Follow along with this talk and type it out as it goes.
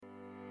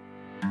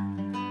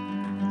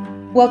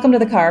Welcome to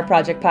the Kara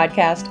Project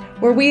podcast,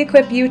 where we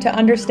equip you to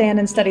understand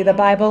and study the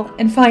Bible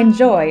and find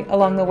joy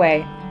along the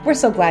way. We're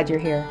so glad you're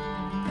here.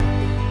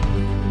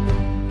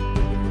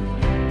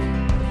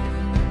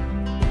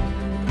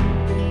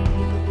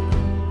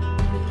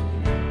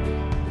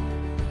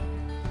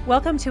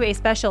 Welcome to a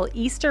special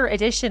Easter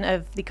edition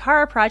of the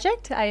Kara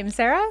Project. I am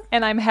Sarah.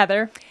 And I'm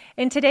Heather.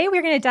 And today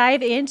we're going to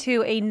dive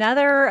into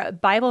another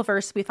Bible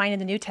verse we find in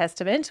the New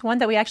Testament, one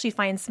that we actually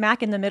find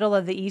smack in the middle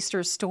of the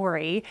Easter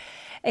story.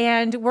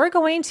 And we're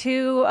going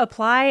to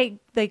apply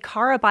the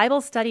Kara Bible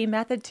study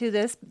method to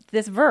this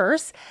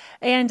verse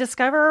and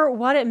discover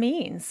what it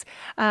means.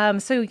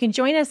 So you can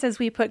join us as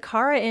we put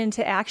Kara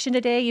into action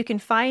today. You can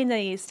find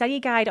the study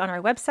guide on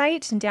our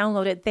website and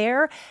download it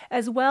there,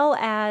 as well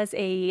as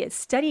a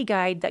study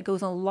guide that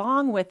goes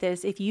along with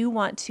this if you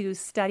want to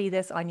study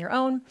this on your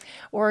own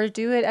or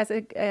do it as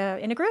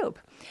in a group.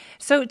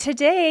 So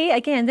today,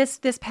 again, this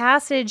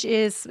passage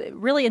is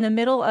really in the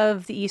middle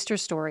of the Easter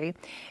story.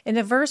 And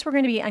the verse we're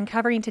going to be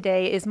uncovering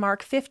today is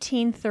Mark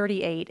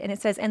 15:38. And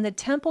it says, "And the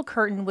temple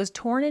curtain was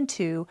torn in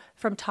two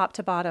from top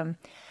to bottom."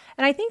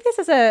 And I think this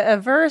is a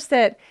verse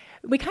that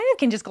we kind of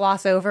can just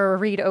gloss over or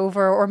read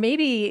over, or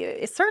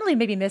certainly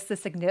miss the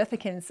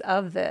significance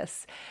of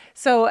this.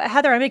 So,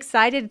 Heather, I'm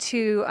excited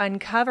to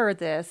uncover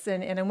this,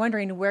 and I'm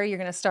wondering where you're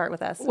going to start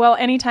with us. Well,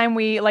 anytime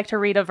we like to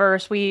read a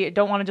verse, we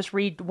don't want to just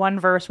read one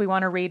verse. We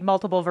want to read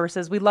multiple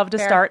verses. We love to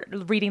start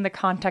reading the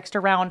context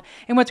around.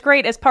 And what's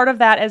great as part of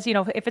that is,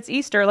 if it's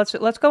Easter,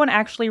 let's go and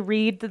actually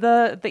read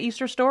the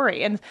Easter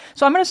story. And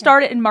so I'm going to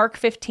start it in Mark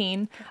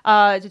 15.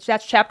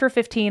 That's chapter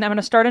 15. I'm going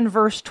to start in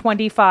verse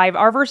 25.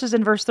 Our verse is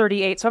in verse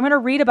 38. So I'm going to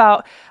read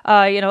about,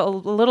 a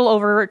little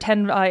over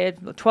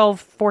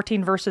 12,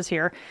 14 verses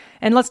here.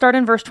 And let's start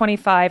in verse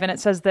 25, and it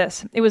says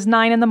this: "It was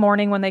 9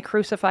 a.m. when they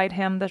crucified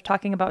him." They're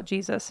talking about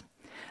Jesus.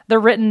 "The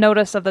written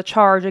notice of the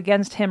charge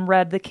against him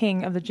read, 'The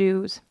King of the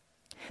Jews.'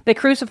 They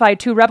crucified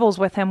 2 rebels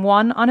with him,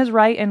 one on his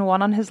right and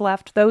one on his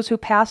left. Those who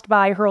passed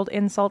by hurled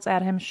insults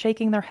at him,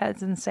 shaking their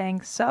heads and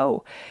saying,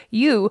 'So,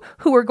 you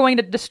who were going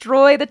to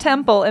destroy the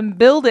temple and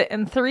build it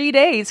in 3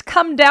 days,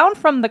 come down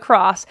from the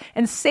cross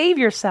and save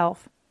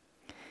yourself.'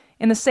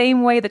 In the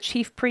same way, the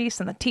chief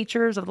priests and the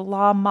teachers of the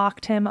law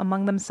mocked him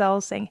among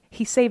themselves, saying,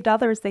 'He saved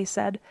others,' they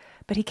said,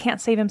 'but he can't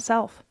save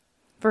himself.'"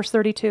 Verse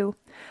 32,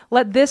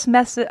 "Let this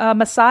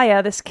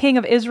Messiah, this King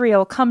of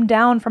Israel, come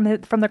down from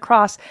the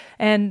cross,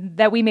 and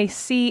that we may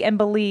see and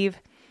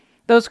believe."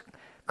 Those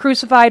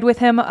crucified with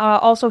him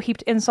also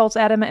heaped insults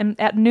at him, and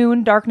at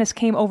noon darkness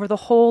came over the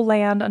whole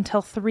land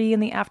until 3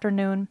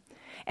 p.m.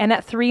 And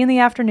at 3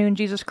 p.m,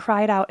 Jesus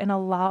cried out in a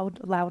loud,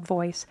 loud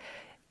voice,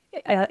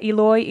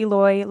 "Eloi,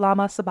 Eloi,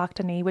 lama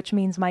sabachthani," which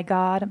means, my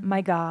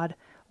God,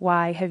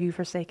 why have you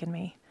forsaken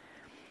me?"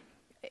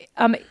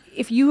 I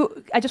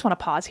just want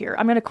to pause here.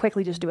 I'm going to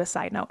quickly just do a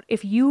side note.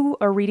 If you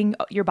are reading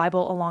your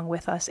Bible along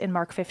with us in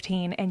Mark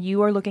 15 and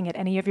you are looking at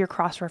any of your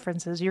cross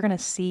references, you're going to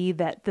see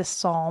that this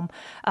psalm,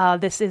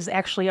 this is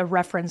actually a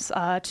reference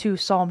to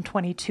Psalm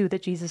 22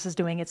 that Jesus is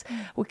doing. It's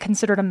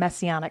considered a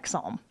messianic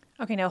psalm.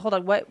 Okay, now hold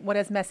on. What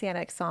is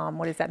Messianic Psalm?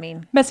 What does that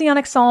mean?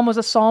 Messianic Psalm was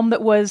a psalm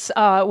that was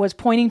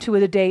pointing to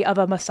the day of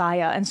a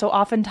Messiah, and so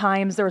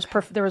oftentimes there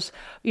was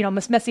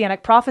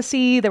messianic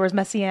prophecy. There was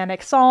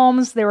messianic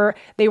psalms. They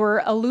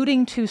were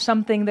alluding to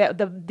something that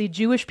the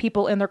Jewish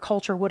people in their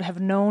culture would have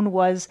known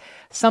was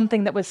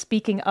something that was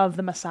speaking of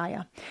the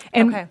Messiah.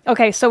 And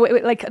so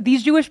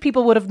these Jewish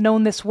people would have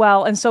known this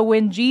well, and so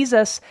when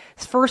Jesus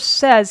first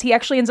says, he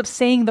actually ends up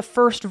saying the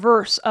first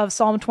verse of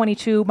Psalm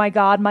 22, my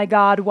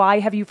God, why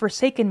have you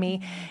forsaken me?"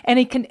 And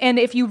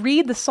if you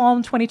read the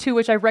Psalm 22,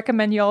 which I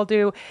recommend you all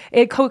do,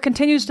 it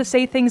continues to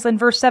say things in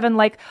verse 7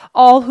 like,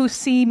 "All who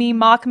see me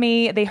mock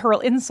me, they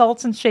hurl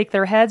insults and shake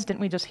their heads." Didn't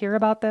we just hear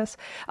about this?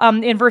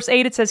 In verse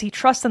 8, it says, "He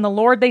trusts in the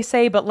Lord," they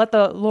say, "but let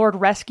the Lord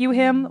rescue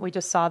him." We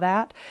just saw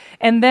that.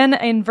 And then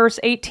in verse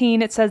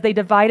 18, it says, "They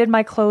divided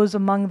my clothes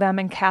among them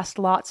and cast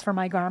lots for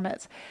my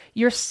garments."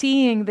 You're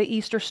seeing the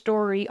Easter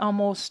story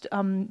almost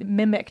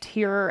mimicked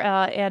here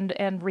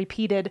and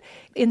repeated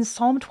in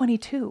Psalm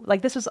 22.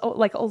 Like, this is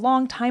like a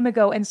long time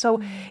ago. And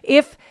so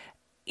if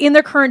in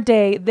their current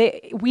day,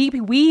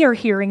 we are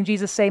hearing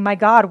Jesus say, "My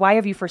God, why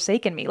have you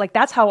forsaken me?" Like,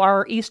 that's how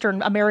our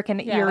Eastern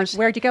American ears... Like,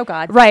 where'd you go,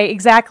 God? Right,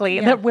 exactly.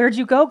 Yeah. Where'd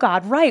you go,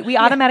 God? Right. We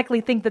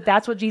automatically think that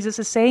that's what Jesus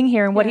is saying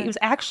here. And what he was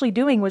actually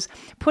doing was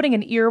putting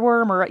an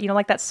earworm, or,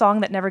 like that song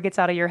that never gets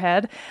out of your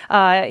head.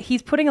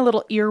 He's putting a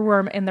little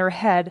earworm in their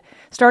head,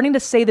 starting to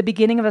say the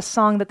beginning of a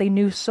song that they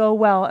knew so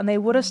well. And they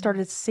would have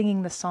started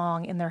singing the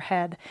song in their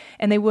head.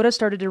 And they would have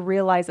started to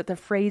realize that the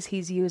phrase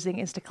he's using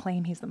is to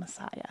claim he's the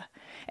Messiah.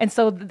 And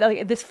so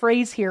this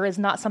phrase here is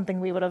not something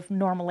we would have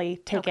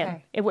normally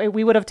taken. Okay.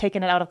 We would have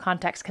taken it out of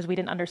context because we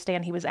didn't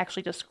understand he was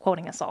actually just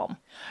quoting a psalm.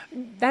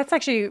 That's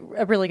actually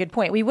a really good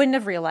point. We wouldn't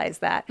have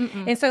realized that.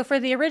 Mm-mm. And so for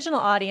the original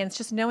audience,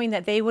 just knowing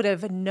that they would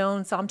have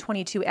known Psalm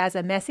 22 as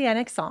a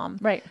messianic psalm,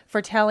 right,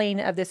 foretelling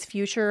of this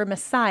future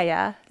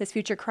Messiah, this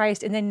future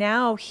Christ, and then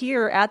now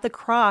here at the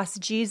cross,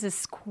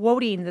 Jesus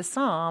quoting the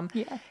psalm,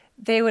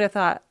 they would have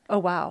thought, Oh,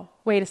 wow.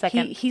 Wait a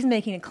second. He's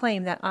making a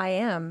claim that I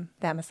am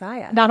that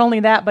Messiah. Not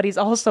only that, but he's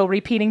also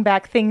repeating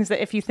back things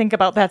that if you think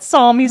about that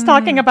psalm, he's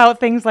talking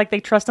about things like they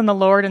trust in the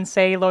Lord and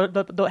say, Lord,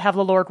 have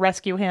the Lord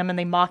rescue him, and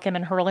they mock him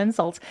and hurl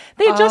insults.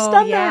 They had just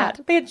done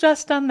that. They had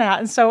just done that.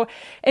 And so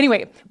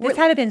anyway. This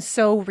had been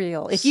so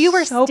real. If you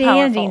were so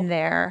standing powerful.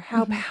 there,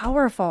 how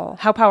powerful.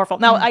 How powerful.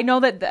 Now, I know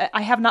that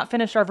I have not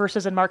finished our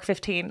verses in Mark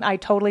 15. I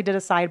totally did a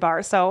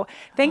sidebar. So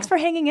thanks for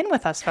hanging in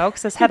with us,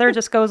 folks, as Heather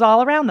just goes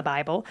all around the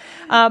Bible.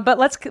 But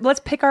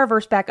let's pick our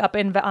verse back up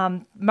in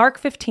Mark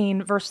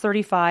 15, verse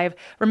 35.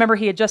 Remember,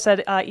 he had just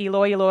said,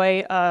 Eloi,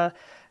 Eloi, how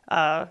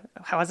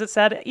was it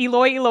said?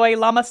 Eloi, Eloi,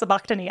 lama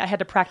sabachthani. I had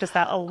to practice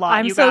that a lot.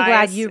 I'm so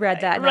glad you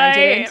read that. And I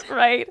didn't.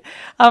 Right.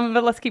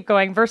 But let's keep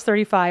going. Verse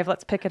 35,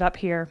 let's pick it up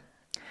here.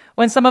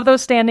 When some of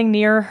those standing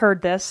near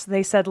heard this,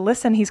 they said,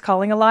 "Listen, he's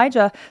calling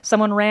Elijah."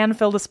 Someone ran,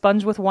 filled a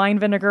sponge with wine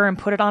vinegar, and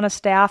put it on a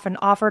staff and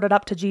offered it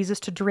up to Jesus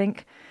to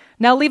drink.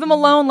 "Now leave him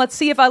alone. Let's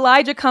see if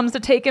Elijah comes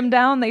to take him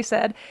down," they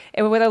said.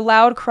 And with a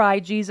loud cry,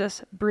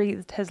 Jesus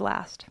breathed his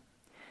last.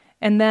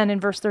 And then in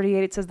verse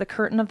 38, it says, the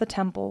curtain of the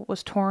temple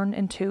was torn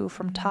in two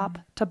from top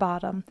to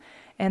bottom.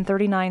 And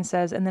 39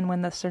 says, and then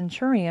when the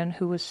centurion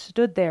who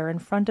stood there in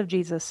front of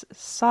Jesus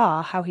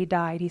saw how he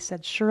died, he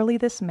said, "Surely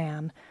this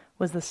man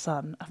was the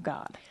Son of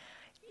God."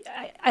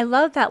 I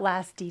love that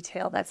last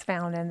detail that's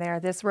found in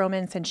there, this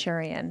Roman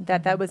centurion,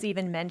 that was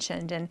even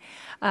mentioned. And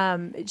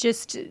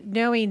just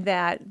knowing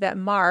that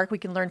Mark, we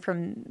can learn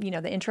from,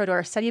 the intro to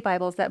our study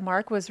Bibles, that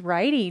Mark was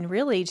writing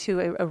really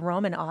to a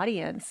Roman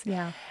audience.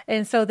 Yeah.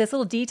 And so this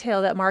little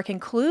detail that Mark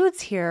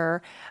includes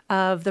here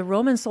of the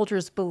Roman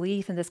soldiers'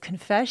 belief in this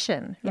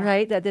confession,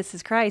 right, that this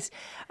is Christ,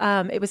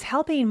 it was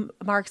helping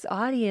Mark's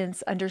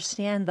audience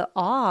understand the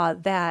awe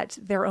that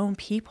their own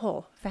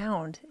people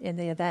found in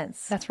the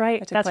events. That's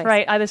right. That's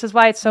right. This is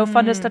why it's so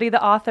fun to study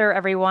the author,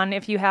 everyone.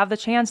 If you have the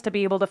chance to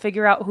be able to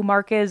figure out who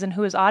Mark is and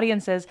who his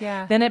audience is,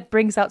 then it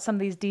brings out some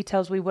of these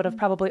details we would have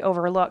probably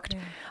overlooked.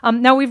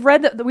 Now we've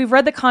read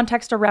the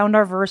context around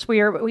our verse.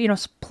 We are,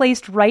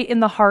 placed right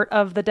in the heart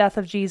of the death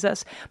of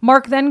Jesus.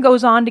 Mark then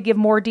goes on to give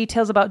more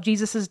details about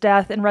Jesus's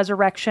death and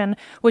resurrection,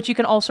 which you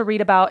can also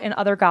read about in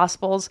other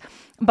Gospels.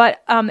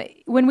 But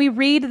when we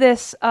read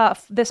this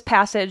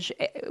passage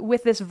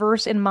with this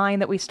verse in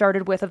mind that we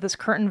started with of this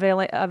curtain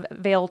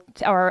veil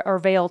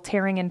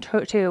tearing in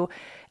two,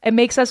 it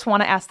makes us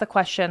want to ask the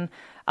question.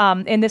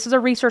 And this is a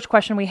research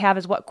question we have,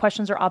 is what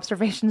questions or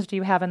observations do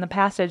you have in the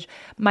passage?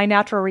 My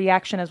natural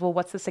reaction is, well,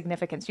 what's the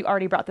significance? You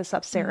already brought this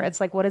up, Sarah. It's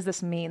like, what does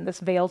this mean?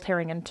 This veil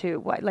tearing in two?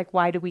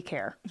 Why do we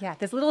care? Yeah,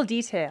 this little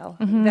detail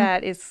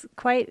that is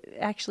quite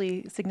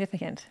actually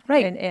significant,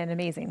 right, and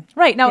amazing.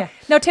 Right. Now,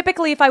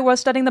 typically, if I was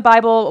studying the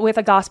Bible with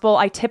a gospel,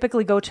 I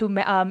typically go to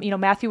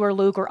Matthew or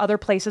Luke or other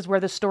places where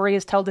the story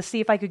is told to see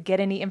if I could get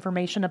any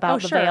information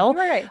about the veil.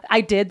 Right. I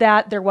did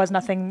that. There was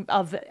nothing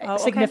of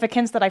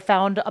significance that I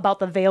found about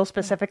the veil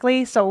specifically.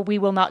 So we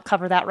will not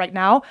cover that right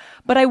now.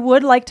 But I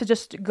would like to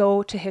just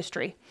go to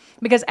history,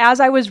 because as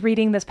I was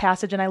reading this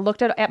passage and I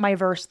looked at my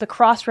verse, the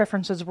cross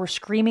references were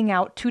screaming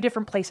out two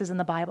different places in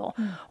the Bible.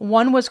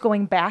 One was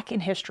going back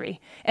in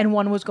history and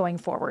one was going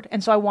forward.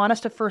 And so I want us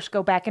to first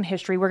go back in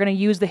history. We're going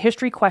to use the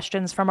history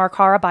questions from our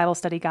Cara Bible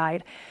Study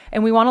Guide.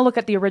 And we want to look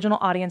at the original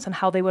audience and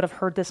how they would have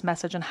heard this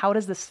message and how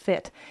does this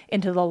fit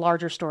into the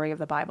larger story of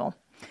the Bible.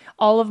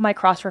 All of my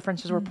cross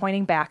references were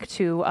pointing back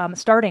to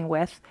starting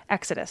with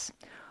Exodus,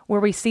 where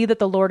we see that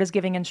the Lord is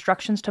giving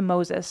instructions to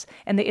Moses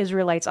and the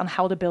Israelites on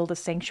how to build a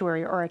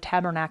sanctuary or a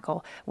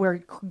tabernacle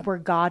where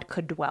God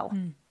could dwell.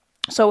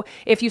 So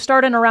if you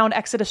start in around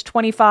Exodus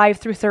 25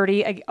 through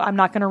 30, I'm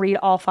not going to read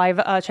all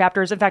 5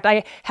 chapters. In fact,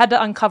 I had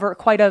to uncover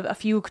quite a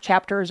few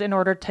chapters in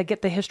order to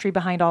get the history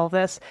behind all of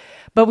this.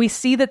 But we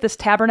see that this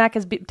tabernacle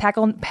is being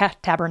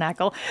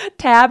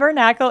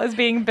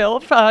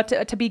built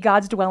to be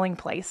God's dwelling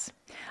place.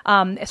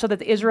 So that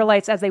the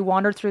Israelites, as they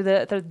wandered through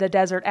the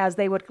desert, as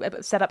they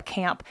would set up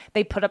camp,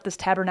 they put up this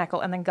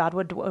tabernacle, and then God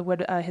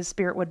would His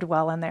Spirit would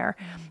dwell in there.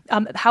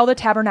 How the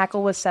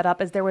tabernacle was set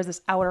up is there was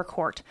this outer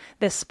court,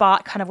 this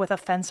spot kind of with a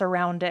fence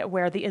around it,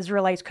 where the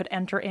Israelites could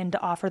enter in to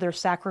offer their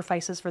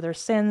sacrifices for their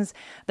sins,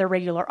 their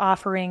regular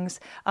offerings,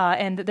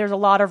 and there's a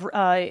lot of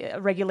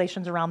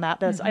regulations around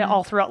that. That's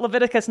all throughout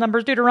Leviticus,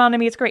 Numbers,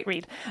 Deuteronomy. It's a great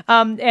read.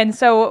 And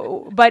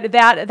so, but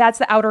that's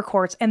the outer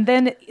courts, and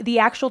then the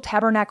actual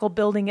tabernacle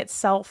building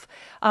itself.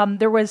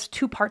 There was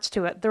 2 parts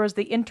to it. There was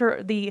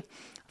the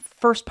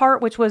first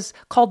part, which was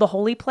called the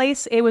holy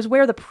place. It was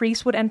where the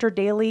priest would enter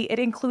daily. It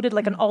included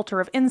like an altar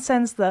of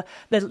incense, the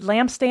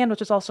lampstand,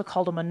 which is also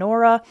called a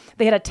menorah.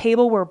 They had a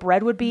table where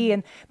bread would be,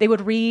 and they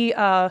would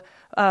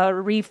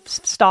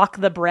restock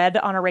the bread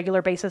on a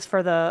regular basis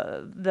for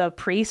the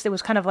priest. It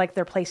was kind of like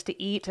their place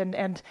to eat,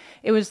 and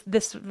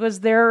this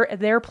was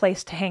their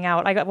place to hang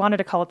out. I wanted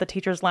to call it the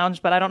teacher's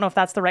lounge, but I don't know if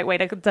that's the right way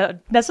to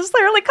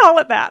necessarily call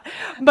it that.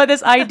 But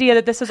this idea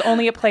that this is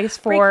only a place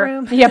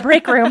for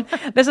break room.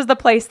 This is the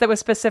place that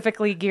was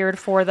specifically geared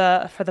for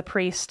the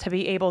priests to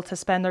be able to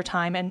spend their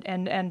time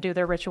and do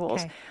their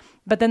rituals. Okay.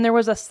 But then there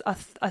was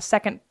a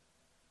second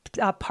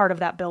part of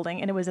that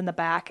building, and it was in the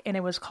back, and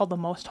it was called the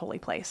Most Holy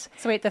Place.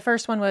 So wait, the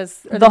first one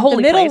was the holy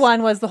the middle place.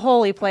 one was the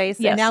holy place,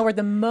 Yes. and now we're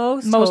the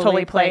most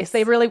holy place.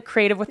 They really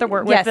creative with the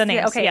word, with Yes, the names.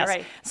 yeah, okay, yes.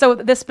 right. So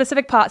this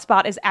specific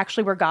spot is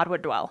actually where God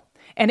would dwell,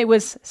 and it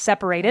was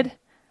separated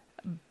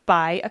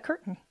by a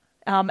curtain.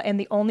 And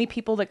the only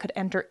people that could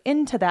enter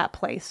into that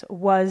place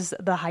was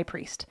the high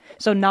priest.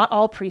 So not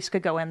all priests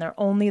could go in there.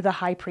 Only the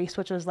high priest,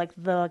 which was like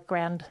the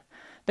grand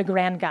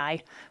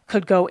guy,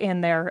 could go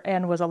in there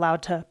and was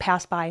allowed to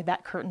pass by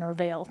that curtain or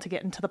veil to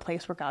get into the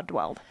place where God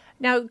dwelled.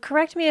 Now,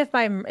 correct me if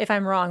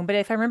I'm wrong, but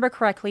if I remember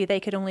correctly, they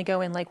could only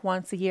go in like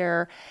once a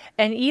year,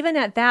 and even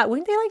at that,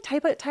 wouldn't they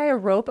like tie a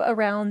rope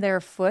around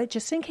their foot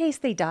just in case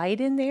they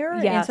died in there,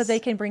 and Yes. so they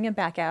can bring him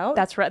back out?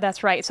 That's right.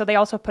 That's right. So they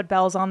also put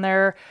bells on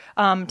their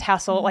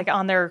tassel, like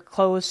on their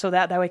clothes, so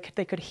that way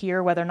they could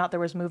hear whether or not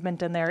there was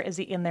movement in there. Is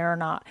he in there or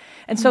not?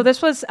 And so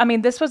this was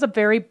a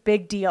very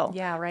big deal.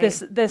 Yeah, right.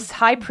 This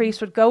high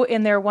priest would go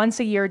in there once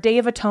a year. Day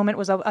of Atonement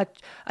was a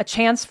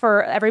chance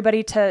for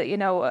everybody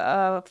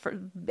to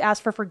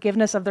ask for forgiveness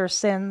of their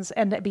sins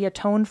and be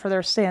atoned for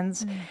their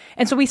sins.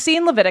 And so we see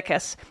in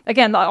Leviticus,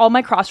 again, all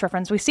my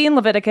cross-reference, we see in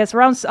Leviticus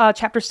around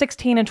chapter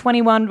 16 and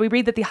 21, we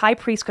read that the high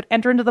priest could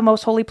enter into the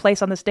most holy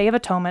place on this Day of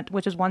Atonement,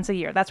 which is once a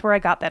year. That's where I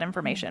got that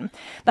information.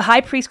 The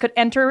high priest could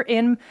enter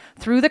in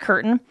through the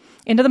curtain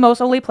into the most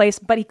holy place,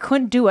 but he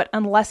couldn't do it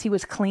unless he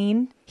was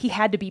clean. He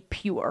had to be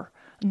pure.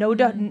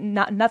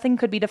 Nothing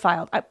could be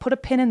defiled. I put a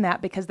pin in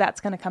that because that's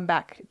going to come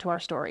back to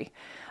our story.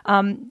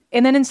 And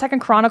then in 2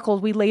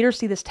 Chronicles, we later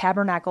see this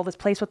tabernacle, this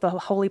place with the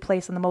holy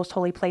place and the most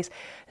holy place.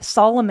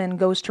 Solomon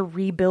goes to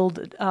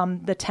rebuild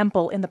the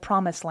temple in the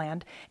Promised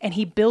Land, and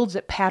he builds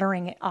it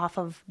patterning it off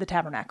of the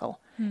tabernacle,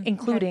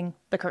 including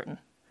the curtain.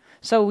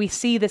 So we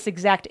see this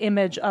exact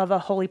image of a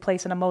holy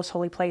place and a most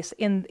holy place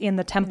in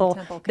the temple,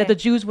 that the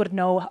Jews would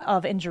know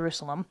of in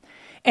Jerusalem.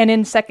 And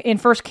in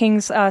 1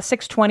 Kings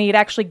 6:20, it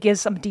actually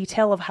gives some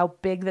detail of how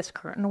big this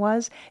curtain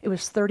was. It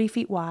was 30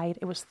 feet wide.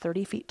 It was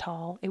 30 feet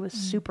tall. It was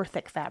super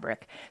thick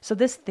fabric. So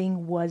this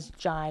thing was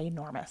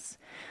ginormous,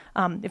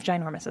 if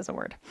ginormous is a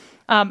word.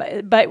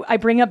 But I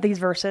bring up these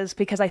verses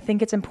because I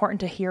think it's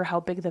important to hear how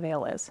big the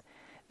veil is.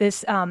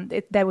 This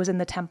that was in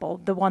the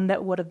temple, the one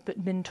that would have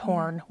been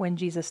torn when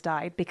Jesus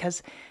died,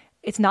 because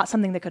it's not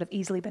something that could have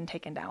easily been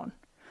taken down.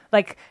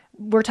 Like,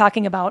 we're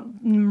talking about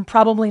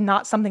probably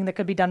not something that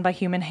could be done by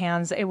human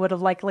hands. It would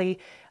have likely,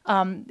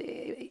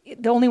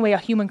 the only way a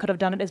human could have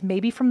done it is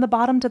maybe from the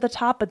bottom to the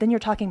top, but then you're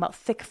talking about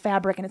thick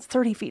fabric and it's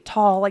 30 feet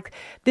tall. Like,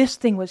 this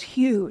thing was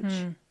huge.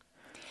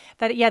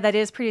 That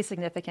is pretty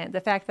significant.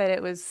 The fact that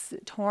it was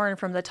torn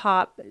from the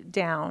top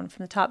down,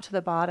 from the top to the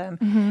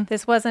bottom.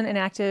 This wasn't an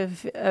act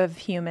of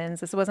humans.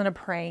 This wasn't a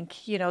prank.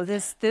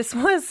 This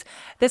was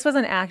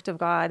an act of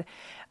God.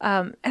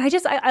 And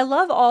I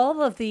love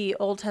all of the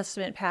Old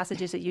Testament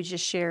passages that you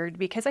just shared,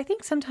 because I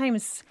think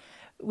sometimes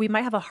we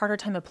might have a harder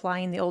time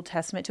applying the Old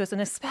Testament to us,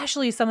 and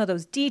especially some of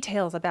those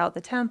details about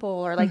the temple,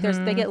 or like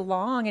they get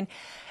long,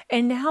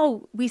 and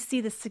now we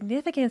see the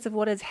significance of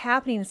what is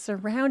happening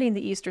surrounding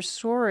the Easter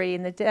story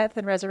and the death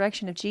and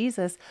resurrection of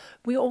Jesus.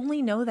 We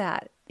only know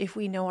that if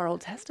we know our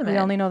Old Testament. We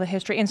only know the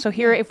history. And so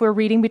here, if we're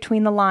reading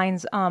between the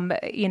lines,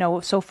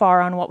 so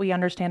far on what we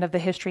understand of the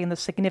history and the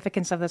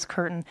significance of this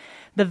curtain,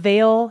 the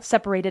veil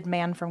separated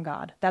man from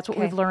God. That's what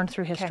we've learned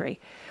through history.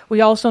 We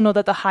also know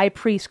that the high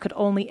priest could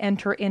only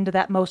enter into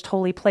that most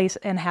holy place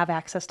and have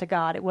access to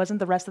God. It wasn't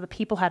the rest of the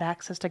people had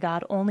access to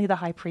God, only the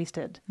high priest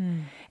did.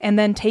 And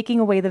then taking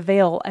away the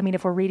veil, I mean,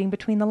 if we're reading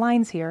between the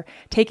lines here,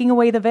 taking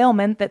away the veil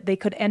meant that they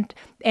could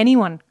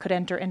anyone could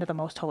enter into the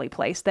most holy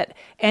place, that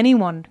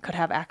anyone could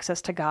have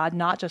access to God,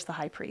 not just the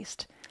high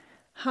priest.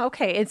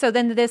 Okay, and so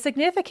then the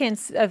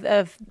significance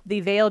of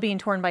the veil being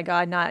torn by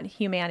God, not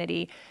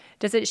humanity,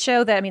 does it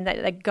show that,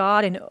 that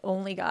God and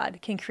only God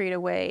can create a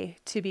way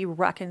to be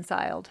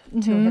reconciled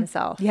to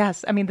himself?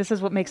 Yes. I mean, this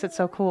is what makes it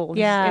so cool.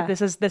 Yeah.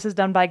 This is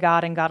done by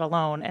God and God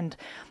alone. And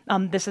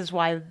this is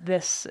why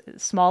this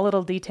small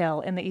little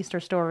detail in the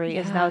Easter story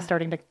is now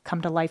starting to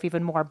come to life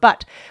even more.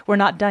 But we're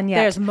not done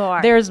yet.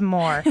 There's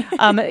more.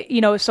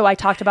 So I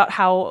talked about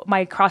how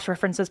my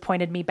cross-references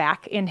pointed me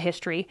back in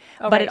history,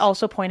 but it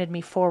also pointed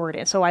me forward.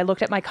 And so I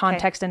looked at my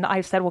context and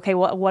I said, okay,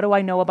 well, what do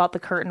I know about the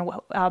curtain?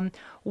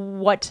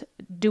 What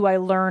do I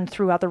learn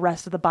throughout the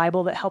rest of the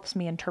Bible that helps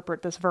me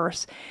interpret this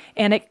verse?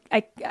 And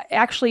I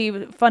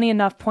actually, funny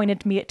enough,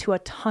 pointed me to a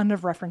ton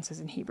of references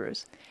in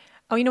Hebrews.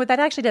 Oh, you know what? That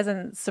actually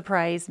doesn't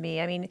surprise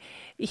me. I mean,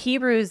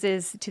 Hebrews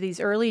is to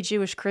these early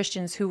Jewish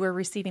Christians who were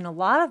receiving a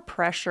lot of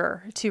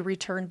pressure to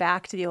return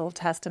back to the Old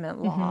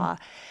Testament law.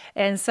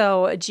 And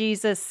so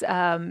Jesus,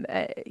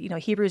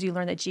 Hebrews, you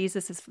learn that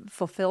Jesus has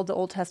fulfilled the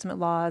Old Testament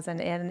laws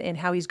and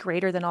how he's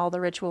greater than all the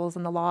rituals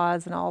and the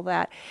laws and all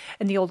that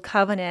in the Old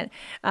Covenant.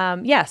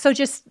 So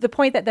just the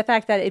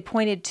fact that it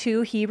pointed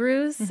to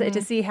Hebrews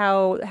to see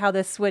how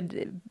this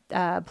would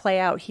play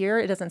out here,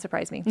 it doesn't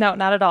surprise me. No,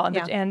 not at all.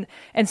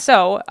 And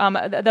so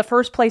the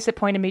first place it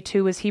pointed me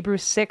to is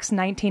Hebrews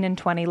 6:19 and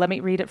 20. Let me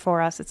read it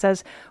for us. It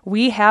says,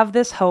 "We have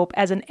this hope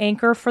as an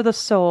anchor for the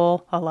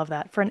soul." I love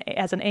that.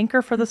 As an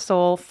anchor for the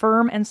soul,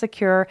 firm and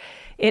secure,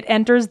 it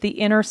enters the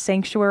inner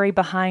sanctuary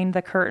behind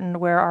the curtain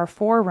where our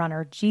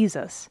forerunner,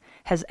 Jesus,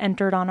 has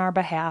entered on our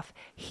behalf.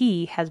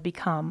 He has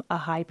become a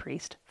high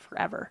priest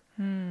forever.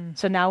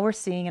 So now we're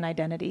seeing an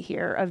identity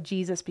here of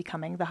Jesus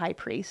becoming the high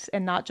priest,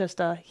 and not just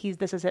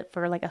this is it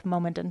for like a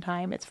moment in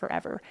time. It's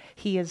forever.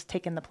 He has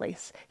taken the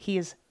place. He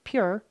is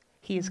pure.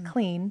 He is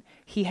clean.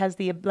 He has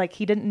he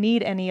didn't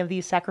need any of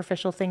these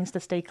sacrificial things to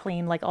stay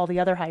clean like all the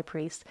other high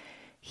priests.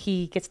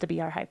 He gets to be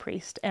our high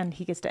priest, and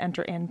he gets to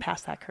enter in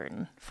past that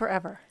curtain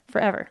forever.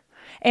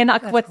 And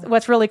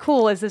what's really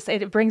cool is this,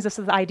 it brings us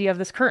to the idea of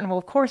this curtain. Well,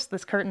 of course,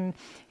 this curtain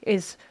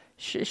is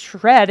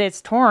shred, it's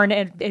torn,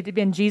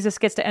 and Jesus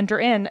gets to enter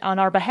in on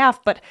our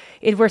behalf. But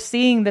we're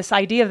seeing this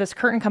idea of this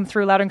curtain come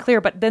through loud and clear.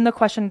 But then the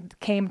question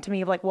came to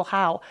me like, well,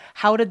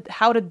 how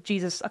did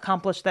Jesus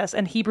accomplish this?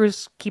 And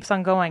Hebrews keeps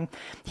on going.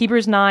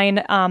 Hebrews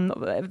 9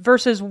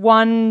 verses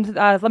 1.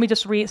 Let me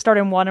just start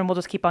in 1, and we'll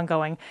just keep on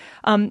going.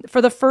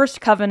 For the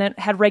first covenant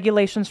had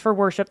regulations for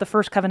worship. The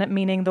first covenant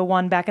meaning the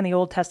one back in the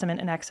Old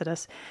Testament in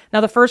Exodus. Now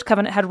the first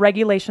covenant had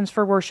regulations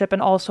for worship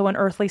and also an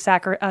earthly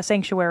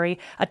sanctuary.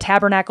 A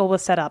tabernacle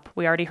was set up.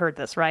 We already heard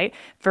this, right?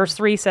 Verse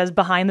 3 says,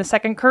 behind the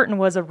second curtain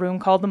was a room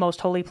called the most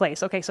holy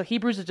place. Okay, so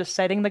Hebrews is just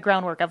setting the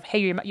groundwork of,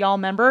 hey, y'all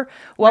remember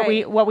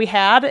what we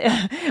had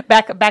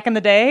back in the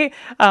day?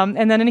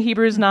 And then in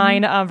Hebrews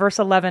 9, verse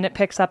 11, it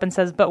picks up and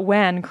says, but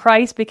when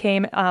Christ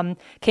came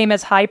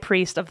as high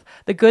priest of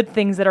the good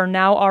things that are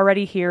now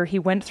already here, he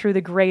went through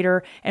the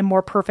greater and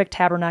more perfect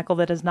tabernacle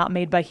that is not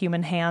made by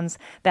human hands.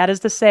 That is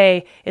to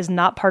say, is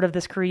not part of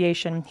this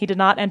creation. He did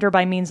not enter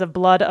by means of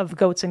blood of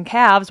goats and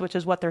calves, which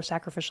is what their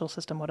sacrificial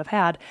system would have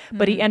had,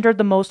 but he entered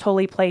the most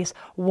holy place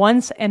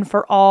once and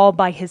for all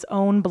by his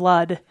own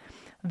blood,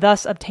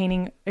 thus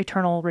obtaining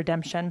eternal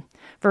redemption.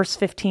 Verse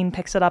 15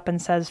 picks it up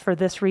and says, for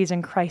this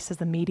reason Christ is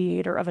the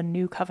mediator of a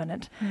new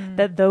covenant,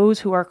 that those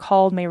who are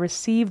called may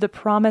receive the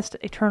promised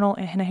eternal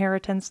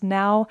inheritance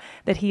now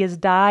that he has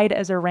died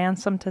as a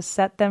ransom to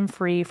set them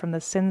free from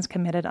the sins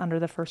committed under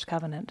the first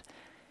covenant.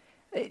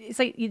 It's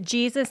like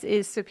Jesus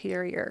is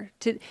superior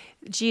to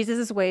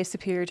Jesus' way is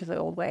superior to the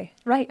old way,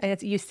 right? And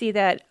you see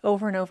that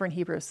over and over in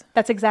Hebrews.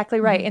 That's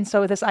exactly right. And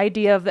so this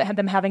idea of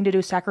them having to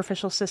do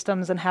sacrificial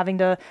systems and having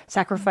to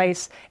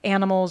sacrifice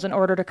animals in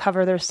order to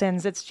cover their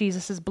sins, it's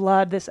Jesus's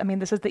blood. This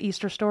is the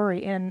Easter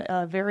story in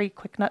a very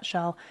quick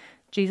nutshell.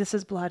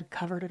 Jesus' blood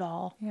covered it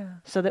all,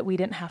 so that we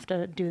didn't have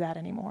to do that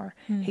anymore.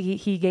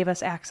 He gave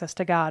us access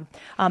to God.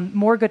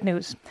 More good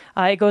news.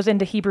 It goes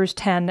into Hebrews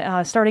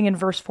 10, starting in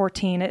verse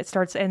 14. It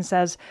starts and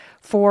says,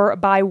 for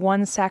by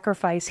one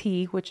sacrifice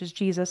he, which is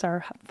Jesus,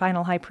 our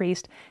final high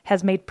priest,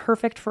 has made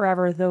perfect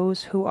forever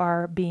those who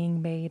are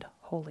being made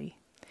holy.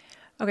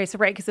 Okay, so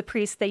right, because the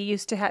priests,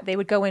 they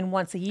would go in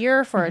once a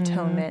year for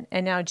atonement,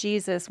 and now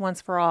Jesus, once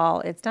for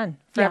all, it's done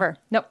forever.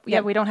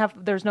 We don't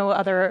have, there's no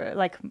other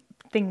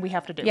thing we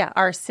have to do. Yeah,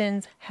 our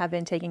sins have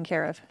been taken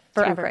care of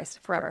forever. Christ,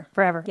 forever.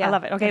 Yeah. I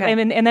love it. Okay.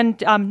 And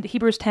then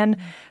Hebrews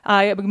 10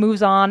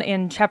 moves on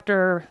in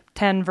chapter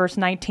 10, verse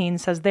 19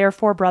 says,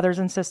 therefore, brothers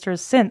and sisters,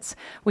 since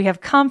we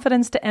have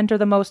confidence to enter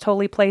the most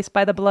holy place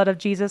by the blood of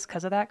Jesus,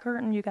 because of that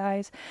curtain, you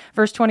guys.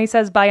 Verse 20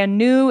 says, by a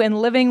new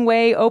and living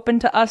way open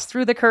to us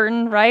through the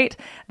curtain, right?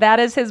 That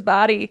is his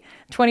body.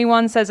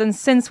 21 says, and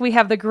since we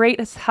have the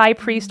greatest high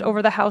priest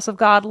over the house of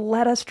God,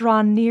 let us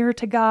draw near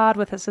to God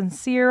with a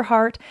sincere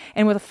heart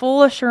and with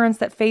full assurance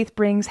that faith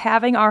brings,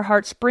 having our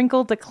hearts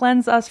sprinkled to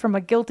cleanse us from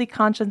a guilty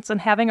conscience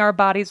and having our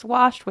bodies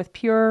washed with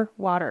pure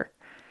water.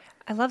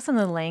 I love some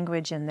of the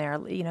language in there,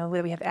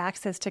 that we have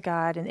access to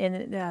God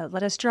and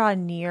let us draw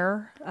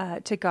near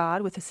to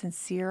God with a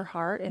sincere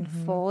heart and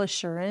full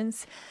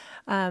assurance.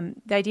 The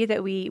idea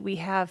that we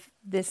have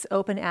this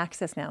open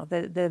access now,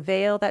 the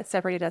veil that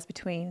separated us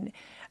between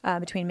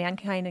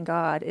mankind and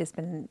God is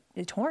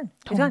torn.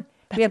 It's gone.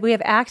 We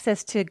have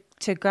access to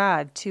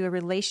God, to a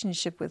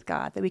relationship with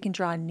God, that we can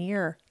draw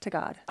near to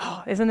God.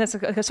 Oh, isn't this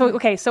so?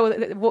 Okay,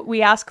 so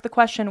we ask the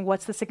question: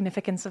 what's the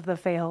significance of the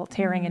veil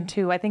tearing in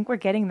two? I think we're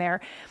getting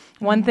there.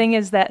 One thing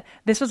is that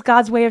this was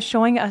God's way of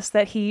showing us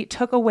that He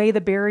took away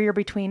the barrier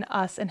between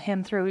us and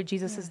Him through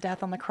Jesus'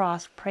 death on the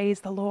cross.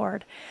 Praise the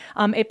Lord.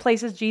 It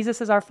places Jesus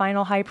as our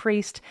final high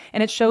priest,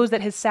 and it shows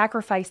that His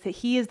sacrifice, that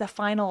He is the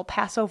final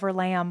Passover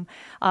lamb,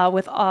 and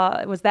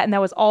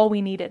that was all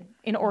we needed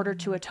in order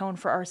to atone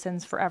for our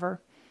sins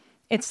forever.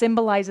 It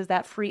symbolizes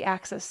that free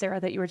access, Sarah,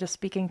 that you were just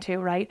speaking to,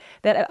 right?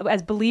 That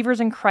as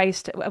believers in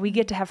Christ, we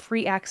get to have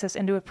free access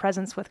into a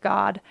presence with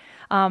God,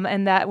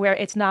 and that where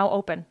it's now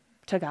open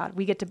to God.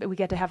 We get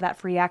to have that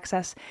free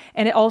access.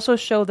 And it also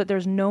showed that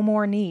there's no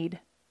more need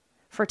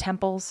for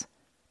temples,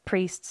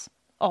 priests,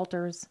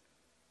 altars,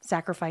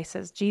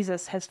 sacrifices.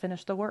 Jesus has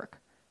finished the work.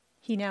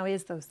 He now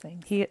is those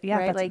things.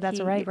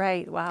 That's right.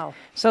 Right. Wow.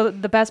 So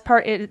the best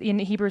part in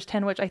Hebrews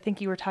 10, which I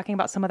think you were talking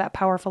about some of that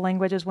powerful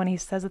language, is when he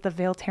says that the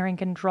veil tearing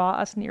can draw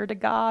us near to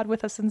God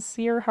with a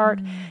sincere heart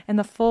and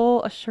the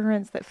full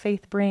assurance that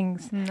faith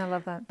brings. I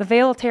love that. The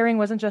veil tearing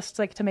wasn't just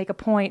like to make a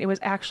point. It was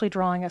actually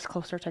drawing us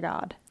closer to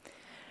God.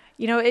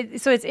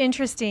 So it's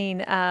interesting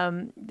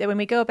that when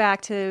we go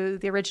back to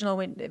the original,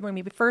 when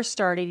we first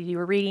started, you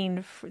were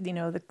reading,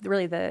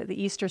 the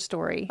Easter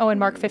story. Oh, in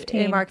Mark 15.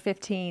 In Mark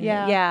 15.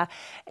 Yeah.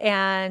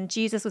 And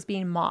Jesus was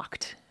being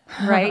mocked.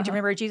 Right? Do you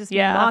remember Jesus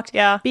being mocked?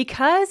 Yeah.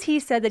 Because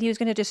he said that he was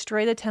going to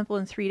destroy the temple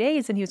in 3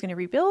 days and he was going to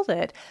rebuild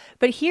it.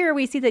 But here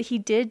we see that he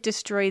did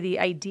destroy the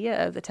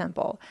idea of the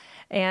temple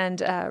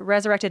and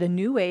resurrected a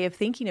new way of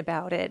thinking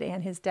about it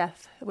and his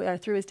death,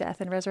 through his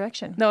death and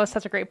resurrection. No, it's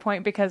such a great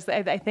point, because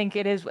I think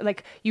it is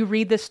like you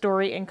read this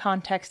story in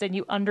context and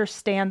you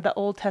understand the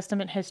Old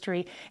Testament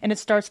history, and it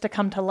starts to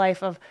come to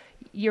life of,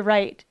 you're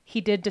right,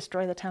 he did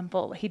destroy the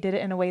temple. He did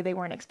it in a way they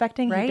weren't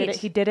expecting. Right.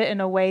 He did it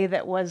in a way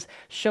that was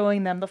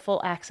showing them the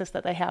full access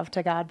that they have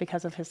to God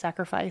because of his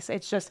sacrifice.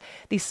 It's just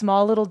these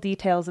small little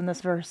details in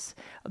this verse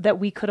that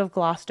we could have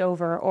glossed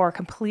over or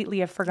completely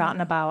have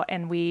forgotten about,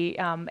 and we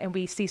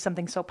see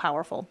something so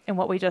powerful in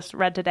what we just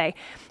read today.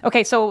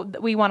 Okay, so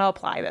we want to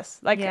apply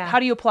this. How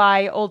do you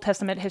apply Old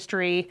Testament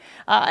history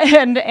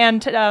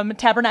and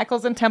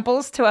tabernacles and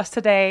temples to us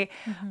today?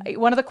 Mm-hmm.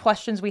 One of the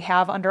questions we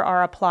have under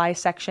our apply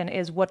section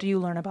is, what do you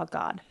learn about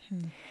God?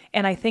 Mm-hmm.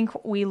 And I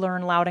think we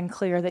learn loud and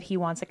clear that he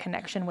wants a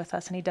connection with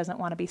us and he doesn't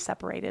want to be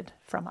separated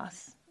from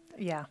us.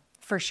 Yeah,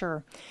 for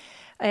sure.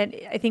 And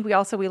I think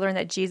we learned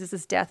that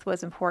Jesus' death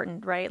was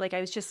important, right? Like I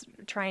was just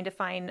trying to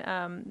find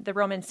the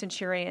Roman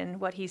centurion,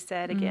 what he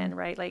said again,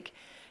 right? Like,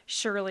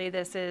 surely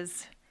this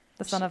is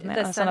the Son of Man,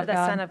 the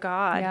Son of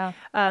God.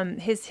 Yeah.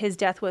 His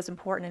death was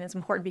important, and it's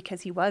important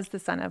because he was the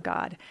Son of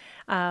God.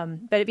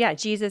 But yeah,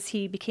 Jesus,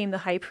 he became the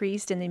high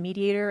priest and the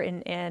mediator,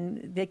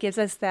 and that gives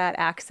us that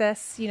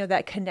access,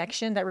 that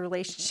connection, that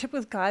relationship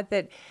with God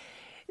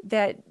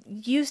that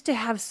used to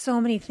have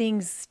so many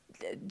things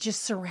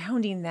just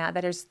surrounding that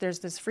there's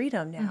this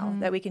freedom now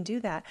that we can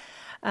do that.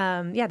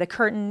 The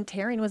curtain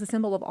tearing was a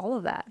symbol of all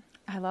of that.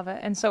 I love it.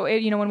 And so,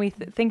 when we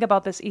think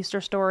about this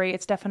Easter story,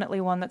 it's definitely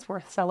one that's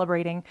worth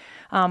celebrating.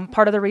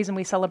 Part of the reason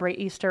we celebrate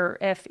Easter,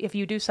 if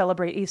you do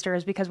celebrate Easter,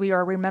 is because we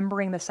are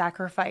remembering the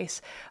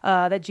sacrifice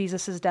that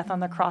Jesus' death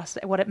on the cross,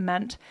 what it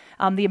meant,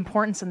 the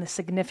importance and the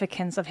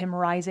significance of him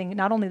rising,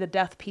 not only the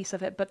death piece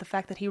of it, but the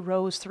fact that he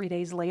rose 3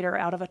 days later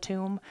out of a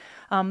tomb.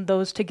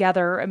 Those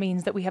together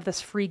means that we have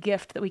this free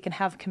gift that we can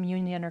have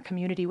communion or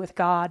community with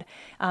God,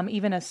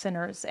 even as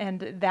sinners.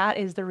 And that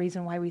is the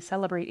reason why we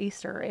celebrate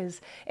Easter,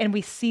 and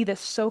we see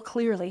this so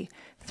clearly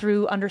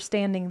through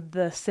understanding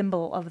the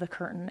symbol of the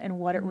curtain and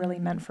what it really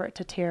meant for it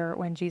to tear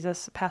when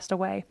Jesus passed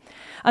away.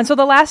 And so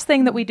the last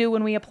thing that we do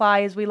when we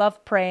apply is we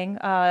love praying,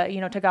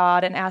 to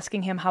God and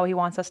asking him how he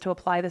wants us to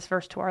apply this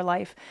verse to our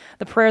life.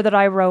 The prayer that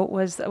I wrote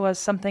was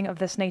something of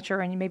this nature,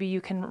 and maybe you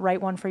can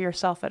write one for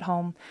yourself at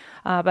home.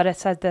 But it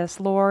said this: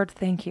 Lord,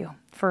 thank you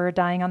for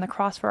dying on the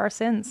cross for our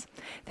sins.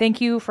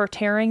 Thank you for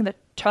tearing the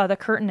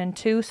curtain in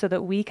two so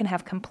that we can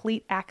have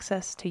complete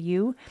access to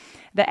you,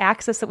 the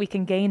access that we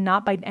can gain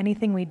not by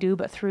anything we do,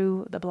 but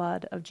through the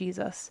blood of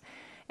Jesus.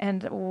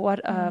 And what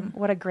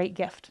a great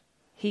gift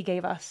he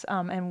gave us,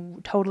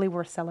 and totally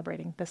worth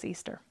celebrating this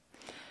Easter.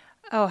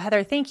 Oh,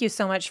 Heather, thank you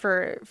so much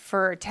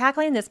for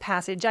tackling this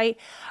passage.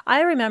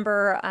 I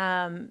remember,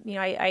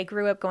 I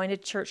grew up going to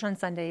church on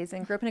Sundays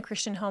and grew up in a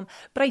Christian home,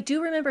 but I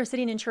do remember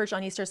sitting in church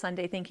on Easter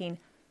Sunday thinking,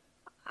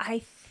 I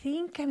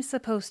think this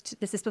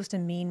is supposed to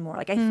mean more.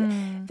 Like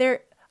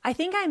I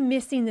think I'm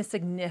missing the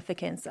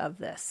significance of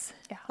this.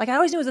 Yeah. Like I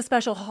always knew it was a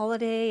special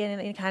holiday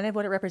and kind of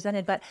what it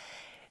represented, but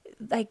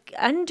like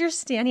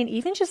understanding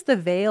even just the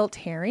veil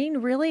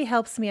tearing really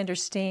helps me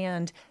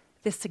understand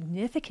the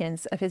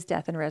significance of his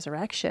death and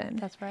resurrection.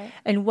 That's right.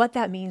 And what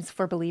that means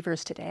for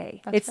believers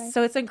today. That's right.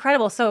 So it's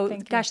incredible. So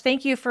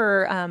thank you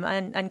for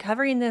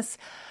uncovering this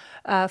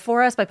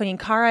for us by putting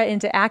Kara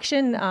into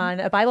action on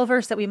a Bible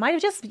verse that we might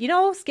have just,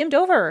 skimmed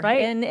over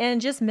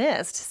and just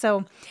missed.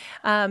 So,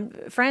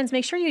 friends,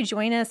 make sure you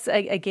join us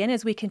again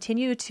as we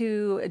continue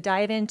to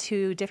dive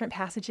into different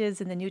passages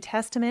in the New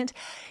Testament.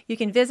 You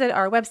can visit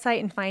our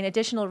website and find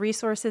additional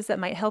resources that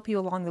might help you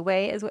along the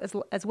way,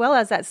 as well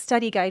as that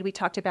study guide we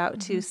talked about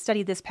to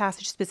study this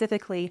passage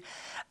specifically.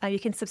 You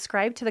can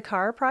subscribe to the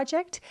Kara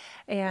Project,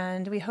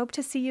 and we hope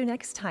to see you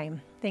next time.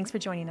 Thanks for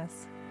joining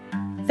us.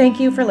 Thank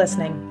you for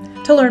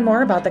listening. To learn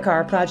more about the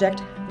Kara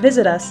Project,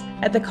 visit us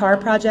at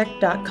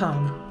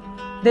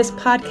thekaraproject.com. This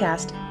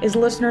podcast is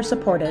listener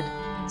supported,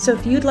 so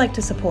if you'd like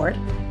to support,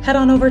 head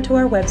on over to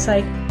our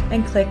website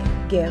and click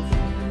Give.